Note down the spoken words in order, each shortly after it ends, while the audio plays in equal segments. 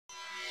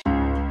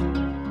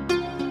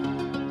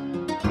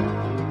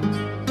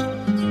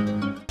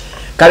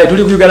kale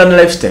tuli ku Uganda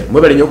lifestyle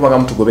mwebale nnyo kubanga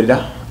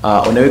mutugoberera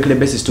on a weekly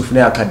basis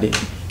tufune akadde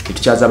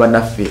etukyaza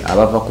bannaffe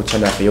abava ku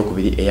channel yaffe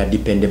eyokubiri eya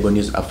Dependable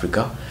News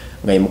Africa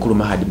nga mukulu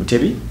Mahadi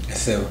Mutebi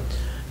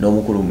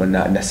n'omukulu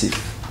Nasif.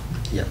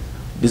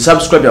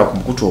 Subscribe ku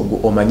mukutu ogwo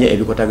omanye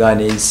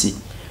ebikotagana ensi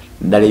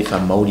ndala ifa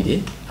mawulire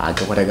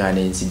akakotagana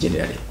ensi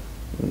generally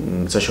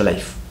social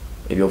life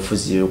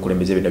ebyofuzi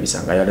okulemeza ebintu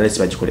bisanga ya ndala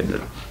sibagikole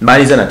ddala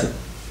mbaliza nate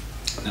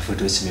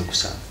nafoto esime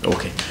kusanga.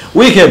 Okay,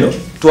 weekend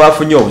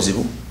twafunye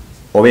obuzibu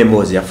oba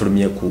emboozi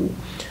yafulumye ku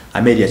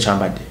Amelia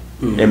Chambade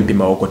MP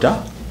Mawokota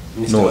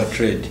Minister of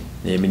Trade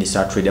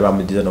Minister of Trade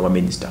abamudiza no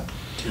minister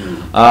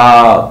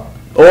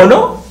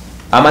ono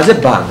amaze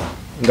banga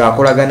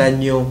ng'akolagana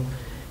nnyo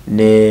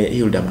ne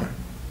Hilderman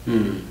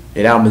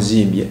era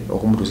amuzimbye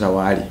okumutuusa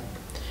waali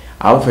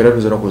abafera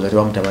tuzo nokuza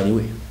tiba mutabani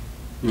we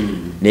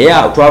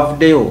naye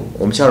twavuddeyo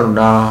omukyalo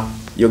na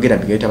yogera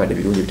bigayitabadde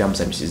birungi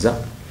bitamusanyusiza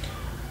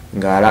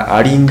nga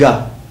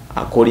alinga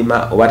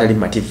akolima oba atali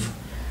mativu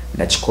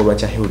na kikolwa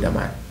kya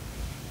Hilderman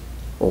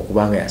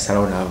okubanga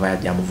yasalawo n'avaayo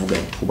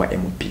gyamuvuganya kuba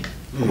MP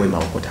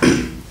ow'Emawokota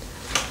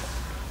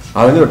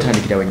awengera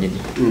otandikira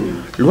wennyini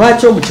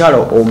lwaki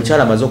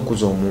omukyala amaze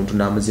okukuza omuntu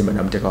n'amuzimba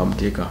n'amuteeka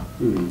wamuteeka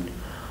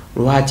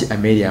lwaki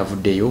Amelia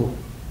avuddeyo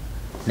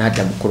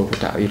n'adda mu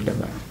kolokota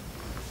Hilderman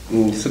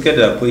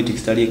sokera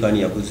politics tali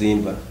kani ya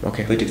kuzimba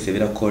politics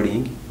ebera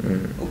calling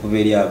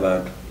okuberi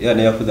abantu era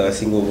naye afuza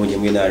asinga obunye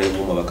mwena ali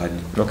mu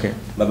bakadde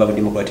baba ku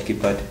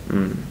Democratic Party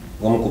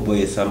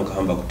ngomukuboye Sam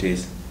Kahamba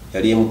kutesa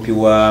yali MP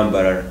wa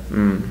Mbarara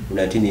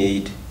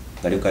 1980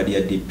 ngali kadi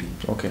ya DP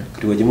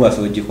kati wajimu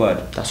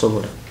asojikwata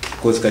tasobola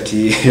cause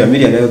kati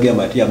Amelia nayo gya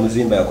mati ya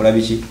muzimba yakola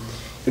biki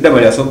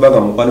Hilderman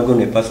yasobanga mu kwano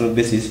gone personal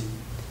basis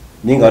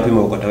ninga watu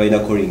Mawokota balina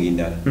calling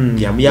indala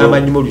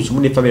yamanyi mu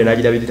lusumu ne family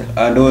n'agirabirira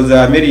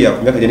andoza Amelia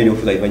kumyaka jene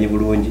byofuza ibanyi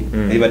bulungi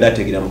eri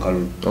badategira mu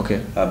kalulu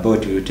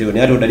about uteo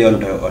ne atodali wano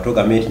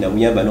watoka meti na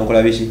muyamba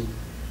nokola biki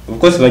of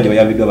course banje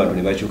bayambidwa abantu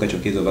ne bachuka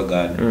chokezo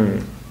bagana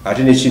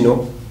ate ne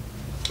kino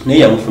ne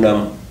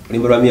yamufunamu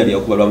limbo lwa Amelia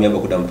yakuba lwa muyamba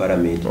kuda mu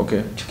parliament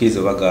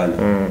chokezo bagana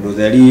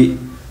ndoza yali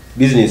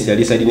business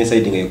yali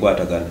side nga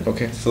ekwatagana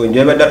so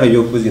nje badata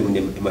byofuzi mu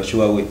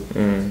mashuwa we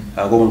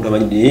ago omuntu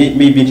amanyi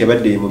maybe nti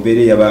abadde mu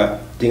mbere yaba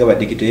tinga ba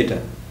dictator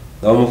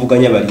nga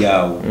bamuvuganya bali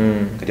awo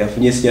kati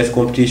afunye serious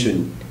competition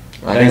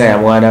atenga ya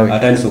mwana we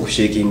atandise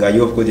okushakinga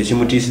yo of course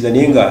ekimutisiza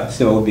ninga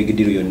seba ku big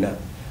deal yonna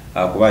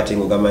akubate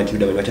ngo gama nti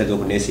Hilderman bachazo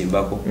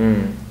okumwesimbako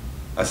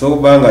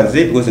asobanga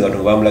ze because nga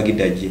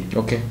tobamulagidde ajje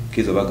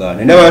kizo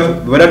bagana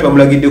n'abantu badatu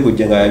bamulagidde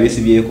kujja nga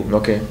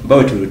yabesibyeko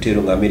bawo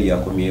tulutero nga Amelia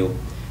akomyewo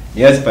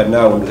yes but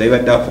now ndo zaiba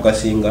da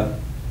focusinga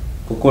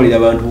kukolera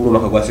abantu buluma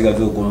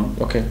kagwasigazo ogumu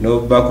no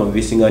ba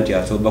convincing anti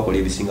asoba kola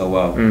ebisinga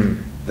wabo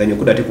zanyo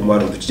kudate ku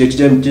mwana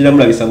kije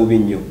mulabisa bubi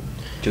nnyo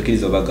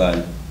kyokirizo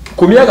bagana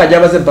ku myaka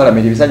gy'abaze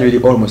parliament ebisanyo biri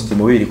almost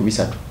mu 2 ku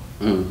 3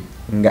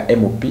 nga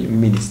MP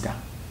minister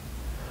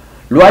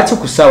lwaki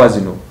ku sawa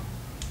zino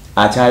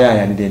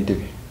atyayayanira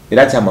entebe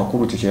era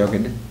kyamakulu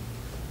kyeyogedde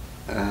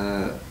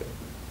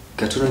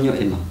katulanyo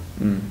Emma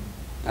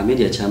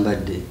Amelia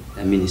Chambade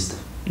ya minister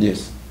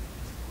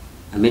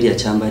Amelia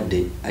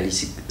Chambade ali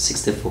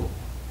 64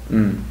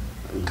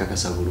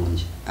 nkakasa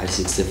bulungi ali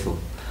 64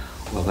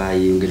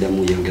 wabaye yongera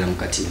mu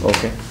kati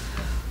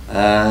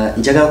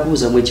njagala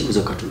kubuza mu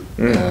ekibuzo katu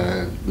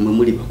mwe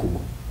muli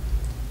bakubo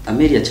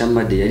Amelia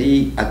Chambade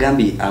yali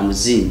agambi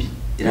amuzimbi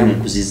era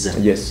mukuzizza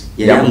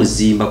yali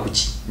amuzimba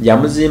kuki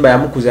yamuzimba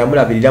yamukuza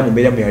yamulabirira mu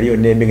mbera mu yali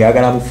yonnembe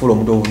yagala amufula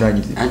omuntu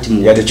obunanyizi anti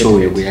mu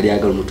yatechowe gwe yali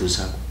agala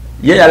mutusako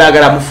ye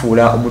yalagala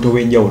amufuula omuntu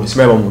wenjawulo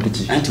simanyi omuntu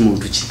ki anti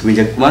muntu ki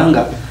kwenja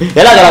kumanga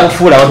yalagala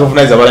amufuula abantu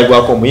ofunaiza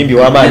balagwako muyimbi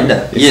w'amaanyi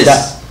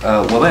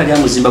waba yali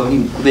amuzimba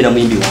kubeera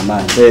muyimbi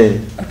w'amaanyi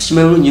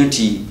tukimanyi bulungi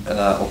nti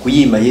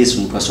okuyimba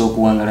Yesu muntu asobola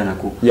okuwangala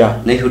nako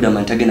naye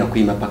Hilderman tagenda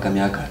kuyimba paka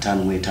myaka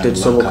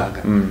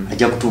 5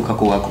 ajja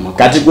kutuukako wakoma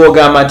kati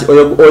gwogamba nti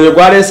oyo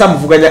gwaleesa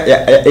muvuganya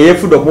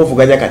eyefudde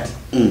okumuvuganya kati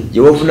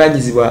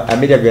yewovunanyizibwa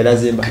Amelia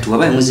byalazimba kati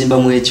wabaye muzimba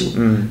mu ekyo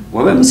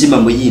wabaye muzimba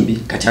muyimbi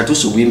kati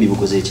atuuse obuyimbi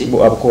bukoze eki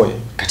abukoye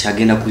kati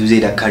agenda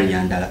kuzeera kali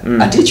ya ndala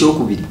ate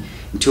ekyokubiri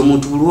nti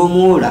omuntu buli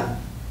omwola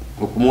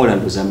okumwola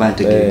ndoza mba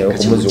ntegeera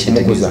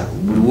okumukuza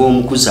buli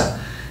omukuza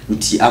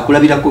nti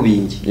akulabirako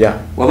bingi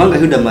wabanga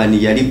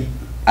Hilderman yali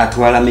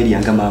atwala Amelia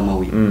nga maama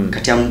we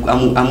kati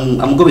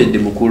amugobedde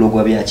mukulu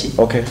gwa byaki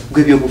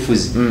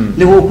gw'ebyobufuzi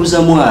newo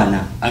okuza mwana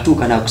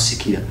atuuka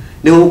n'akusikira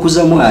newo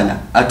okuza mwana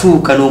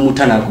atuuka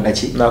n'omutana akola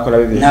ki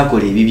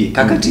n'akola ebibye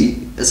kakati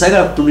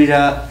sagala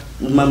kutunulira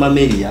mama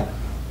Amelia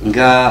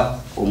nga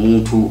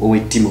omuntu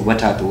owettima oba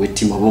taata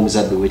owettima oba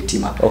omuzadde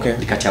owettima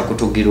kati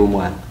akutogera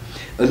omwana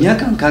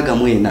emyaka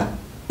 64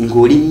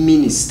 ng'oli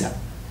minisita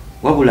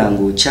wabula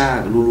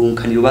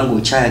ng'okyalulunkanira oba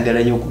ng'okyayagala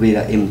nnyo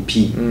okubeera MP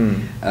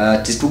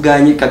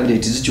tituganye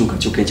kabineti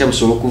zikyukakyuka enkya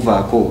busobola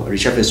okuvaako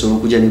reshuffle esobola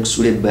okujja ne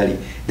kusula ebbali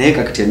naye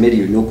kakati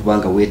Amelia olina okuba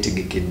nga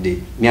weetegekedde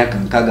myaka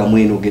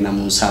 64 ogenda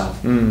mu 7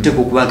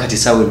 oteeka okuba kati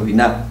essaawa eno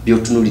olina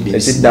by'otunulidde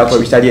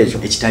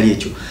ekitali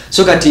ekyo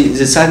so kati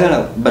nze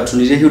saagala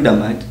batunulire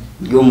Hilderman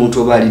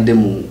y'omuntu oba alidde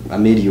mu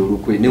Amelia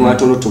olukwe ne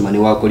watolotoma ne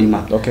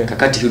wakolima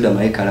kakati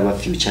Hilderman ekalaba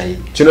future ye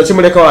kino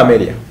kimuleka wa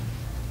Amelia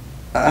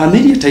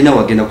talina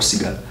wagenda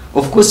kusigala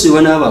of course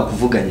wanaba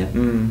kuvuganya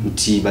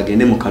nti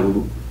bagende mu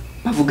kalulu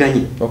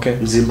bavuganye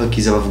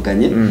nzimbakiza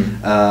bavuganye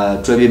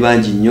tulabye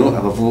bangi nnyo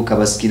abavubuka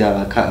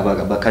basikira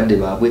abakadde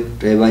baabwe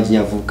tulabye bangi nnyo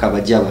abavubuka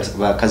bajja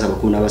bakaza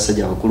bakulu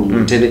n'abasajja abakulu mu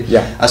ntebe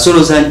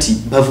asoloza nti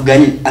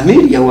bavuganye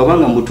Amelia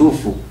wabanga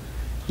mutuufu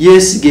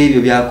yesiga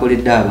ebyo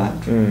byakoledde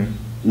abantu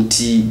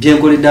nti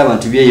byenkoledde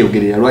abantu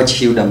byeyogerera lwaki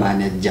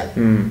Hilderman ajja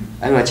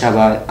ayi lwaki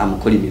aba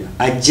amukolimira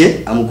ajje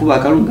amukuba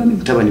akalungamye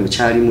mutabani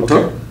okyali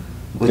muto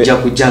ojja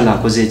kujjanga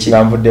akoze eki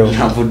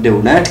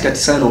navuddewo naye ati kati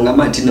saano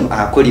ngamba nti no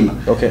akolima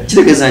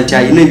kitegeeza nti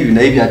ayina ebyo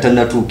naye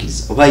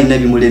byatannatuukiriza oba ayina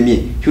bimulemye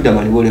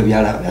Hilderman bwolyo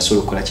byalaba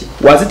byasobola okukola ki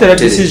was it a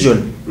decision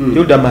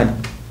Hilderman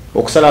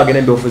okusala agenda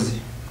ebyobufuzi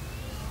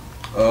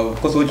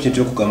because what you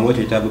talk about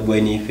it have a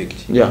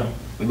effect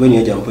when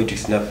you jump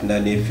politics na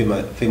ne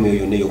fame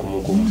yo ne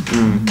yokumukuma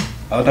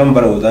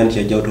abatambara uzanti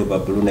yajja otoba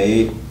blue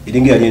naye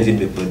iringi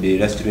agenzi for the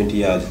last 20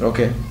 years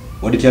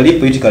what it really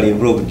politically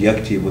involved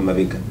active with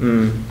mabega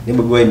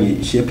nimbo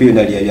bweni shape yo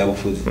nali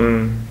yabufuzi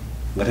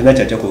ngatana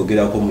chacha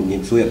kwogera ko munyi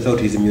so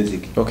south is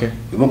music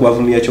yumuko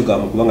bavumya cyo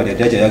gamu kubanga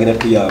tyacha yagenda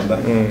tuyamba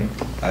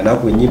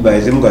anaku nyimba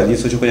ezimu gazi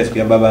so cyo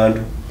kuyamba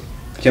abantu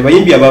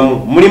kyabayimbi abamu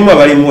mulimu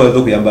abalimu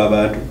wazo kuyamba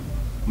abantu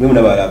mulimu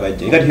nabala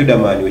abajja ingati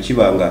Hilderman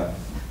okibanga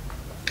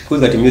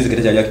kuza ti music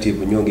tyacha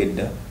active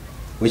nyongedda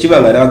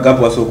okibanga na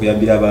gap waso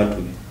kuyambira abantu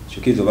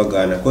chukizo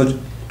bagana cause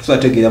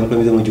tusategera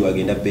mutomeze munji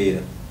wagenda beera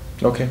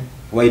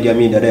wide ya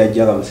minda ya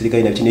jaga musirika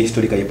ina chine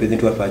historical ya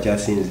president wa facha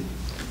sinzi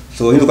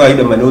so hizo kwa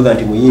Hilderman knows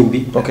anti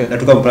muyimbi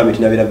natuka mu parliament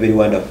na very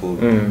wonderful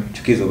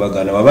chukizo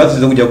bagana wabazi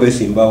zo kujja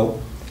kwesimbako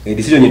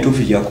decision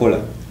yetufu yakola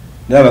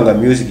nabanga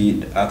music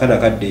akana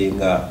kadde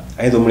nga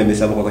aizo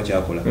mulemesa kwa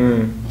kyakola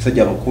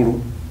musajja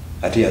mukulu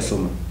ate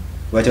yasoma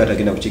bacha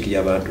batagenda kuchikira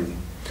abantu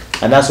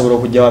anasobola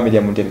okujja wa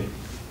Amelia mu ntebe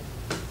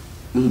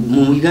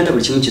mu Uganda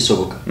buli kimu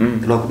kisoboka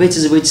lwakuba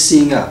ekizibu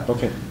ekisinga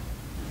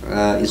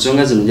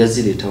ensonga zino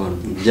jazireeta wano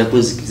nja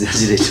kunzikiriza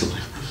zireeta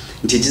wano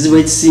nti ekizibu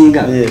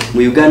ekisinga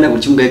mu Uganda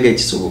buli kimu gaga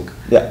ekisoboka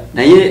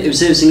naye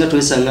ebiseera ebisinga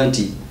twesanga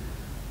nti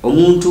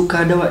omuntu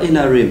kada wa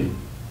NRM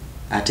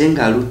ate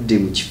nga aludde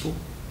mu kifo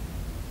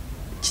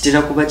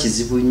kitera kuba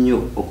kizibu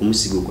nnyo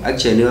okumusiga okwo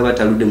actually ne baba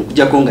taludde mu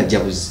kujjako nga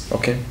jabuzi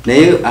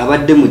naye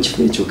abadde mu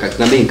kifo ekyo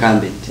katugambe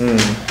incumbent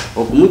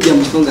okumujja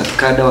mu kifo nga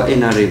kada wa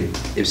NRM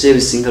ebiseera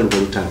ebisinga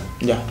lubalutalo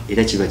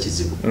era kiba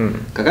kizibu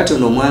kakati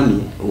ono omwami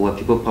wa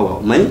people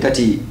power manyi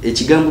kati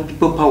ekigambo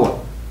people power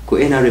ku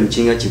NRM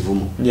kinga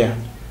kivumo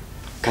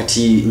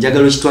kati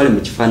njagalo kitwale mu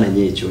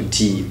kifaananyi ekyo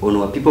nti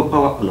ono wa people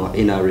power ono wa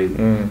NRM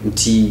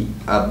nti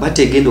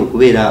bategenda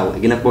okubeera awo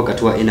egenda kuba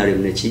kati wa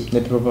NRM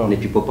ne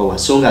people power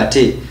so nga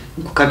ate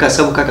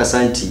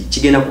kukakasa nti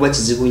kigenda kuba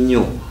kizibu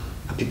nnyo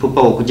people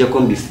power okujjako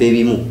mu bifo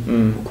ebimu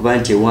okuba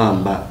nti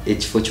ewamba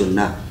ekifo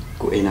kyonna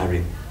ku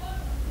NRM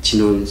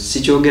kino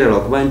sikyogera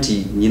lwakuba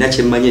nti nyina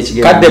kyemmanyi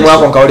ekigenda kadde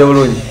mwako nkawule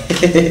bulungi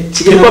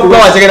people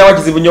power kigenda kuba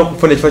kizibu nnyo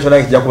okufuna ekifo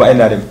kyonna kijja kuba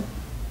NRM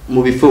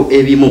mu bifo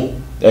ebimu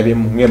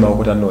ngema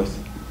okuta north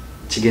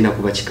kigenda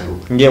kuba kikalu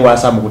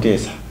ngewasa mu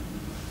kuteesa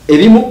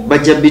ebimu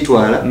bajja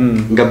bitwala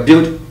nga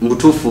byo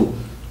mutufu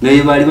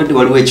naye bali badde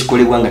waliwo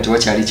ekikolebwa nga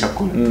tewakyali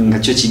kyakola nga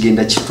kyo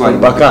kigenda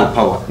kitwalibwa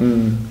power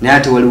naye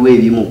ate waliwo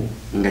ebimu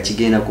nga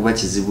kigenda kuba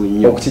kizibu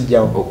nnyo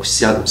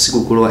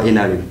okusigukula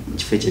NRM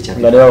kifo ekyo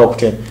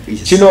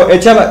kino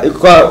ekyaba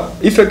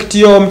effect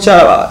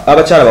y'omukyala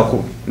abakyala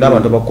bakulu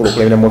n'abantu bakulu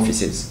okulabira mu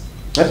offices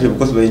ate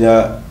because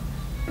balina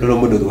lolo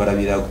model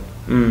balabirako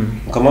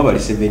mukama bali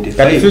 75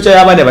 kati future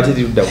y'abaana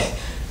batiruddawo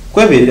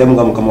kweberera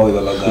mukama we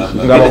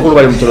babagamba nga bakulu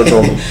bali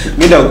mutolotomo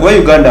ngenda kwa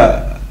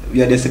Uganda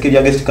we are the second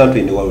youngest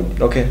country in the world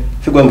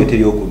figwa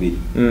ngeteri okubiri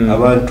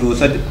abantu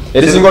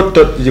erisingo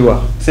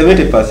tojiwa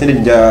 70%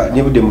 nja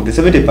nibude mu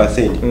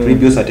 70%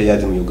 previous at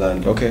years mu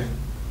Uganda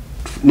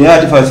ne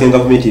ati fancy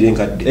government ile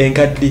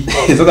enkaddi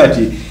so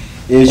kati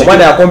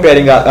omwana ya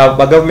comparing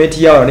ba government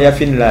yawo ne ya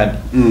Finland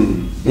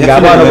nga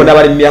abana bona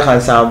bali myaka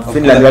 7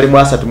 Finland bali mu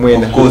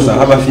 3 of course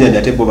haba Finland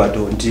atebo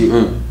bato nti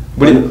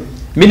buli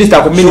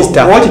minister ku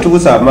minister wati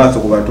tubusa amaso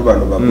ku bantu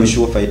bano ba bush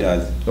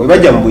fighters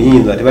bajja mu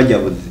buyinza tebajja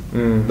buzi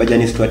bajja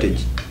ni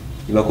strategy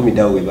iba 10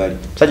 dawo we bali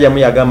sajja mu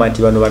yagamba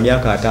nti bano ba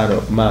myaka 5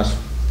 maso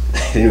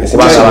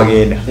kubasa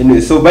bagenda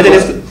so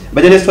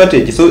bajja ni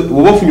strategy so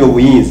wobofunyo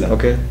obuyinza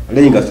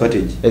lenga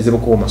strategy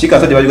ezibukuma chika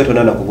sajja bali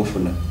gatonana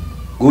kubufuna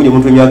gunye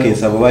muntu myaka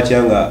 7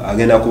 batyanga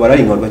agenda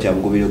kubalalinga abantu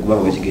bakyamugobire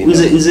kubanga bakigenda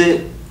nze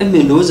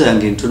emendooza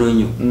yange ntono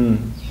nnyo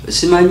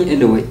simanyi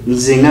anyway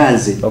nze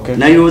nganze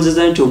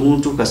nayoza nti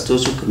omuntu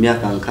kasitosuka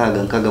myaka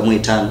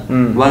 65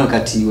 kubanga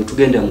kati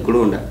wetugenda mu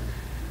kulonda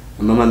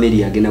mama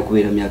Amelia agenda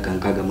kubeera myaka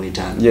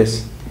 65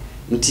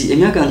 nti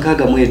emyaka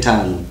 65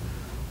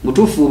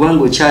 mutufu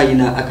bango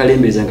chayina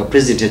akalembeza nga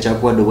president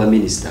yakwadowa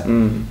minister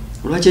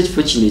lwaki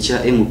ekifo kino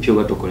ekya MP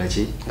oba tokola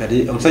ki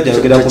kati omusajja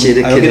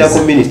ayogera ku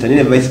minister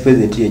ne vice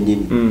president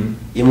yennyini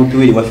MP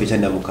wili waffe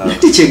kyannamukaaga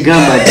ati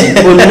kyegamba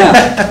nti bonna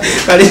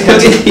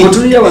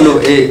otulira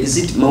wano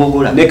zit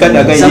mawogola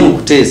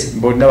samukuteesa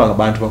bonna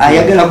bantu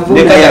ayagala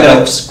kuleka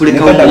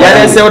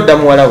yaleseewo dda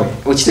muwala we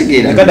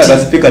okitegeera nekadaga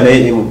speaker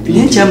naye MP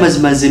naye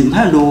kyamazimaze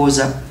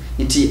mpandowooza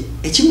nti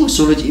ekimu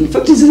osolo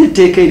infact zino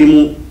etteeka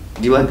erimu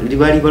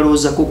libali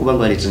balowoozako okubanga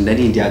baleetera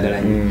ndi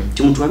njagala nnyo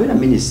nti omuntu abeera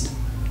minister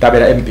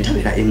tabera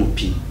MP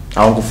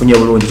awo nkufunye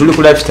bulungi tuli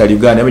ku lifestyle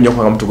Uganda ebenyo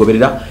kwanga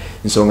mutugoberera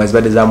nsonga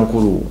zibadde za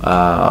mukulu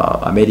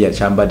Amelia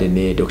Chambade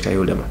ne Dr.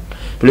 Hilderman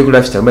tuli ku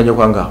lifestyle ebenyo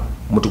kwanga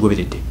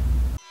mutugoberedde